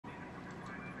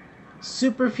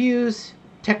Superfuse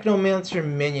Technomancer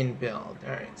minion build.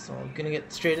 Alright, so I'm gonna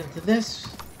get straight into this.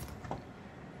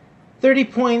 30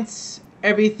 points,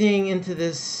 everything into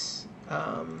this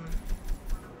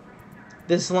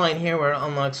this line here where it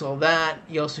unlocks all that.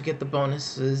 You also get the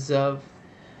bonuses of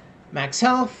max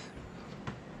health,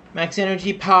 max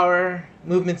energy, power,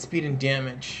 movement speed, and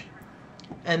damage.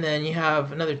 And then you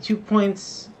have another 2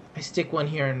 points. I stick one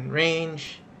here in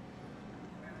range.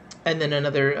 And then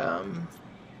another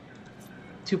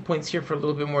 2 points here for a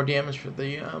little bit more damage for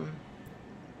the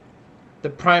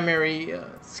primary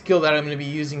skill that I'm going to be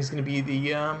using is going to be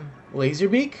the laser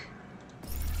beak.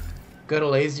 Go to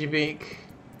laser beak.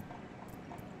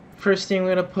 First thing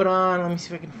we're going to put on, let me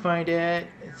see if I can find it.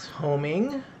 It's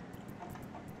homing.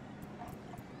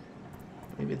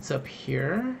 Maybe it's up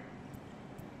here.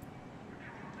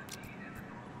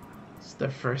 It's the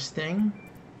first thing.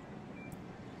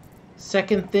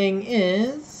 Second thing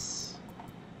is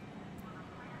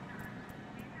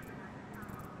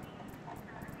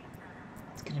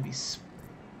it's going to be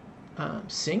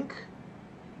sync.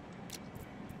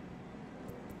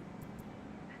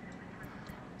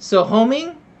 So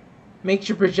homing makes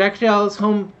your projectiles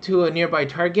home to a nearby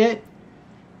target.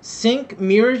 Sync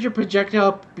mirrors your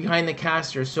projectile behind the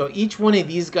caster. So each one of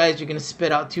these guys, you're going to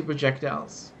spit out 2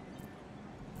 projectiles.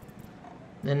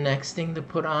 The next thing to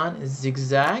put on is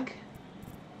zigzag.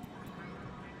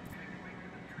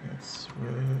 Let's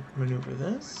maneuver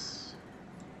this.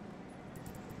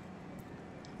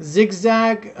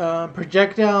 Zigzag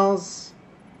projectiles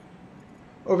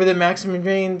over the maximum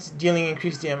range, dealing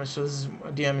increased damage. So this is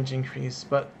a damage increase.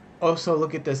 But also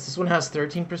look at this. This one has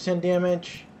 13%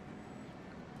 damage.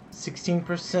 16%,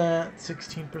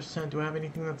 16%. Do I have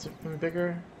anything that's even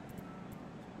bigger?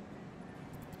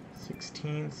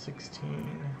 16,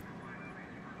 16,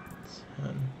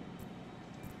 10.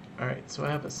 Alright, so I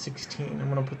have a 16. I'm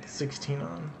going to put the 16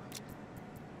 on.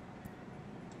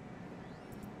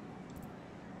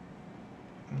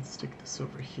 Let's stick this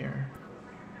over here.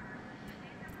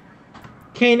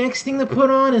 Okay, next thing to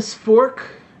put on is fork.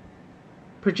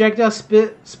 Projectile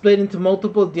split into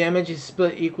multiple. Damage is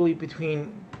split equally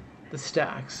between the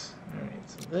stacks. Alright,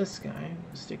 so this guy,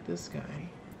 we'll stick this guy.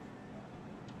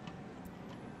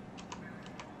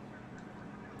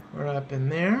 We're up in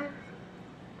there.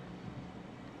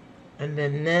 And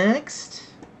then next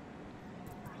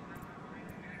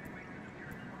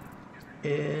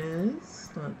is,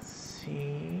 let's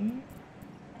see,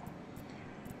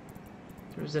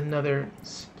 there's another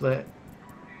split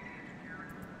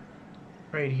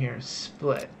right here.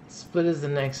 Split is the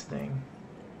next thing.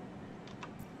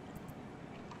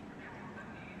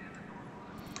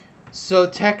 So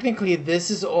technically this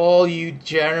is all you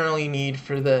generally need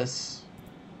for this,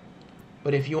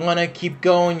 but if you want to keep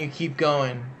going, you keep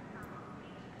going.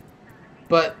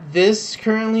 But this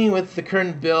currently, with the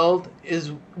current build,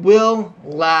 will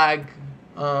lag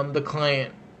the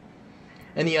client.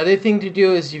 And the other thing to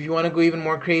do is, if you want to go even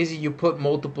more crazy, you put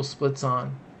multiple splits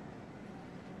on.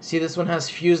 See, this one has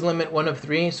fuse limit 1 of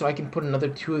 3, so I can put another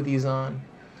 2 of these on.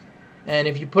 And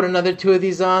if you put another 2 of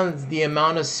these on, the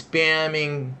amount of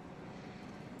spamming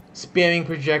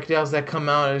projectiles that come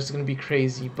out is going to be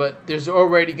crazy. But there's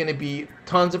already going to be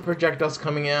tons of projectiles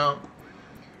coming out,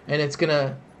 and it's going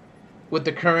to, with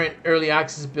the current early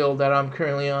access build that I'm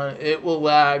currently on, it will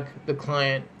lag the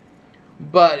client.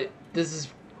 But this is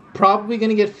probably going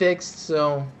to get fixed,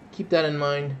 so keep that in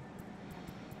mind.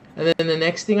 And then the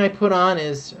next thing I put on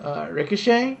is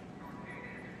ricochet.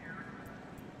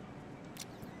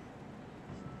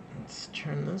 Let's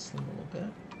turn this a little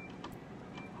bit.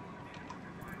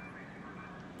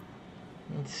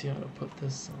 Let's see how to put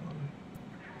this on.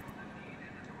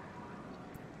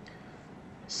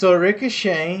 So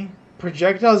ricochet,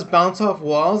 projectiles bounce off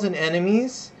walls and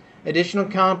enemies. Additional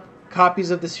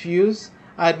copies of this fuse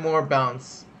add more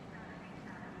bounce.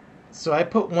 So I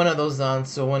put one of those on,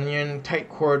 so when you're in tight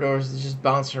corridors, it just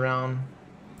bounce around.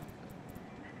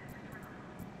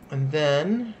 And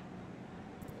then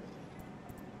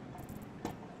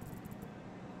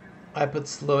I put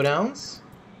slowdowns.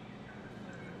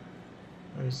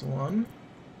 There's one.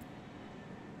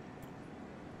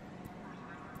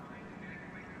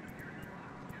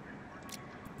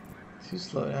 2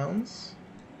 slowdowns.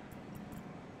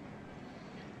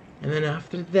 And then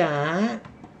after that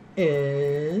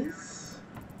is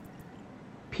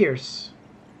pierce.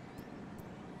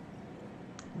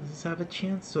 Does this have a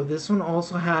chance? So this one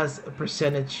also has a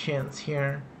percentage chance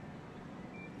here.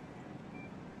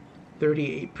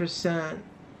 38%.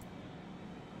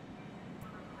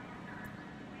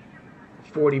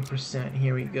 40%.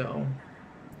 Here we go.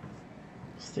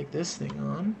 Stick this thing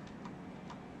on.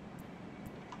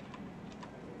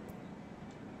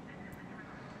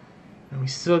 we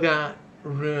still got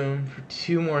room for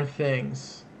 2 more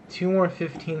things. 2 more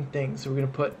 15 things. So we're going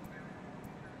to put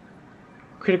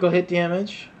critical hit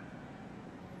damage.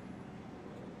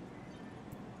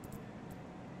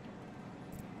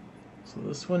 So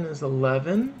this one is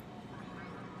 11.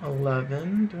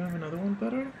 11. Do I have another one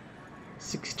better?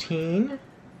 16.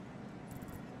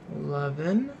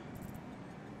 11.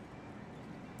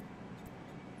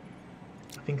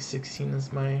 I think 16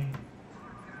 is my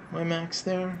max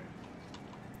there.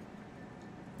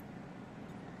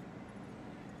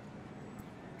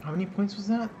 How many points was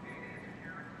that?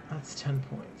 That's 10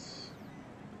 points.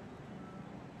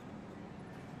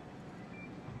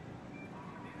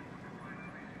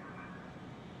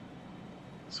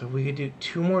 So we could do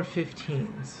 2 more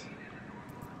 15s.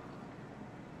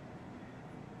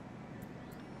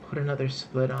 Put another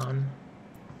split on.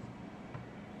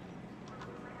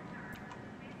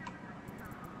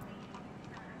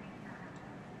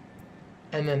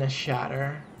 And then a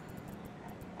shatter.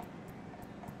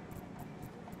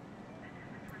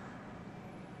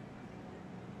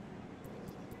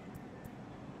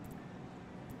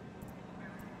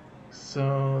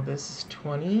 So this is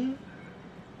 20,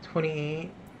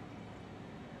 28,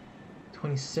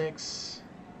 26,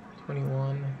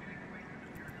 21.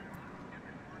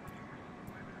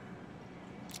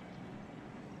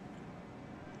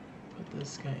 Put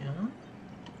this guy on.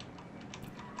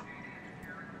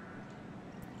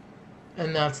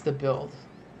 And that's the build.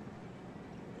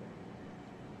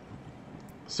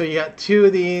 So you got 2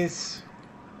 of these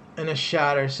and a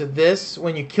shatter. So this,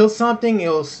 when you kill something,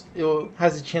 it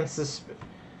has a chance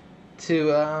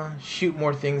to shoot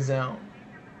more things out.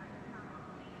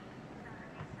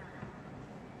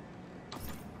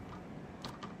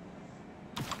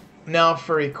 Now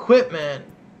for equipment,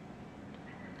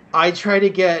 I try to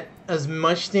get as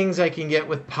much things I can get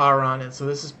with power on it. So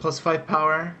this is +5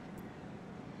 power,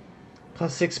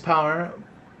 +6 power,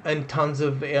 and tons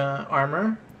of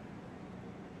armor.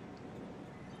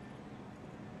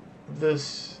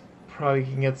 This probably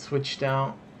can get switched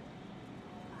out.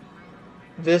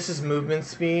 This is movement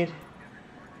speed.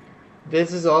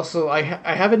 This is also, I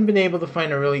haven't been able to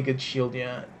find a really good shield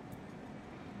yet.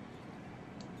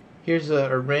 Here's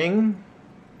a ring,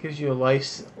 gives you a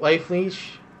life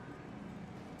leash.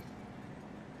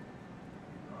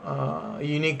 A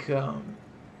unique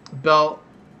belt,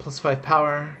 +5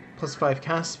 power, +5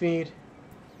 cast speed.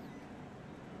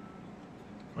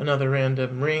 Another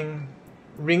random ring.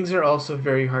 Rings are also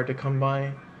very hard to come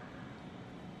by.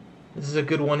 This is a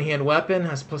good one-hand weapon,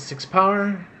 has +6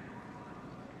 power,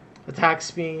 attack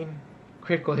speed,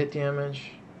 critical hit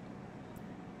damage.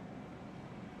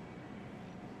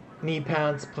 Knee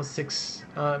pads,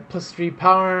 +3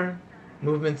 power,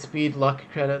 movement speed, luck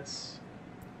credits.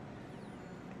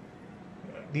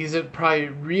 These are probably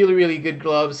really, really good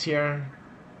gloves here.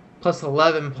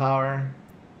 +11 power.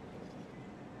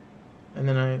 And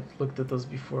then I looked at those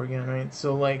before again, right?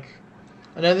 So like,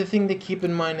 another thing to keep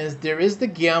in mind is there is the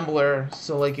gambler.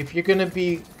 So like, if you're gonna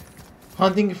be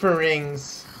hunting for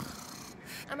rings,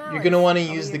 you're gonna want to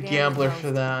use the gambler for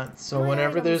that. So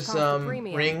whenever there's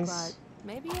rings,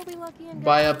 maybe you'll be lucky and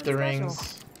buy up the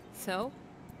rings. So,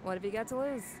 what have you got to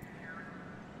lose?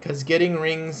 Because getting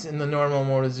rings in the normal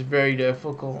mode is very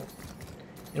difficult.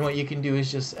 And what you can do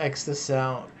is just X this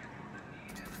out.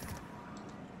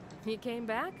 You came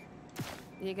back?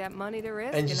 You got money to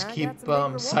risk? And just keep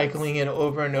cycling it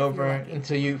over and over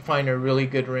until you find a really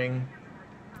good ring.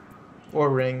 Or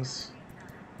rings.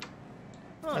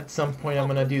 At some point I'm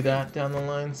going to do that down the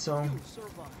line, so...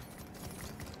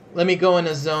 Let me go in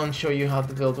a zone, show you how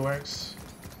the build works.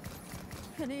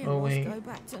 Oh wait. Go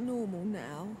back to normal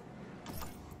now.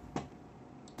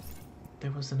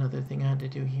 There was another thing I had to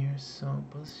do here, so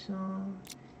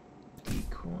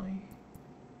decoy.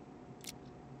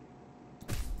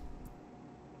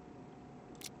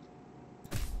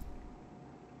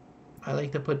 I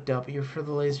like to put W for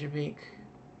the laser beak.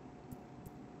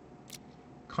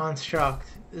 Construct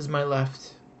is my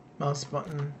left mouse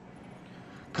button.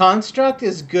 Construct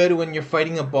is good when you're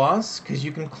fighting a boss because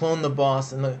you can clone the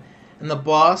boss, and the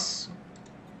boss,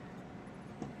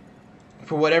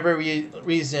 for whatever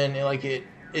reason,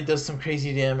 it does some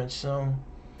crazy damage. So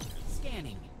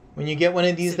Scanning. when you get one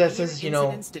of these that says, you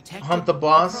know, hunt the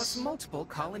boss, multiple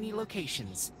colony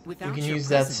locations. you can use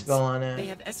that spell on They it.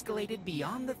 have escalated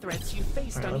beyond the threats you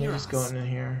faced Alright, on let me Euros. just go in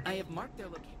here. I have marked their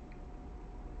location.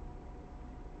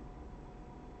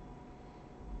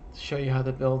 Show you how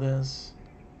the build is.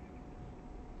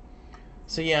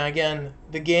 So yeah, again,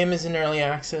 the game is in early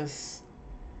access.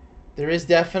 There is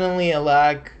definitely a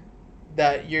lag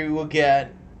that you will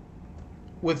get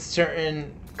with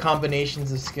certain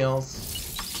combinations of skills.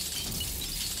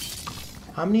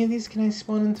 How many of these can I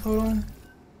spawn in total?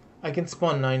 I can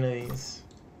spawn 9 of these.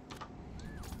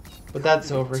 But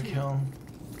that's overkill.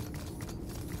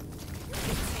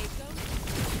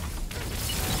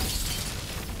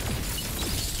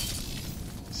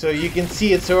 So you can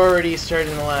see it's already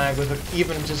starting to lag with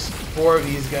even just 4 of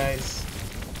these guys.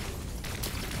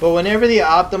 But whenever they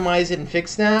optimize it and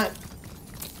fix that,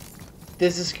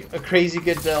 this is a crazy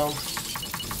good build.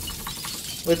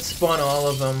 Let's spawn all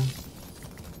of them.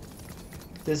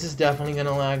 This is definitely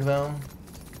gonna lag though.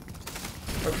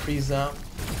 Or freeze up.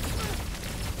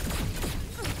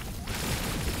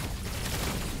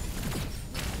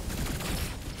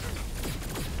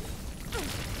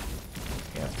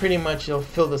 Yeah, pretty much it'll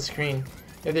fill the screen.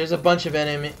 If there's a bunch of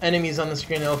enemies on the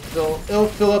screen, it'll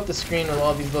fill up the screen with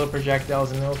all these little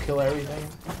projectiles and it'll kill everything.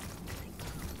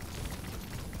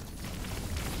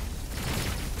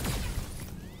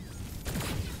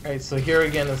 Alright, so here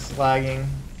again it's lagging.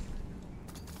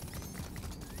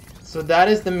 So that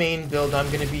is the main build I'm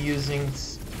going to be using.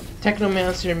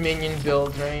 Technomancer minion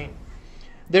build, right?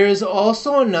 There is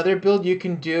also another build you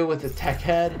can do with a tech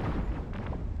head.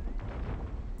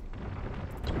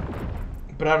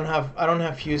 But I don't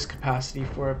have fuse capacity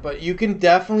for it. But you can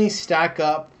definitely stack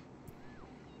up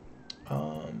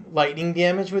lightning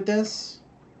damage with this.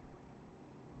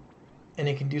 And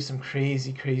it can do some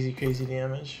crazy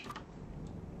damage.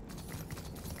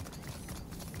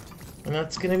 And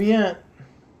that's going to be it.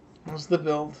 That was the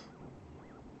build.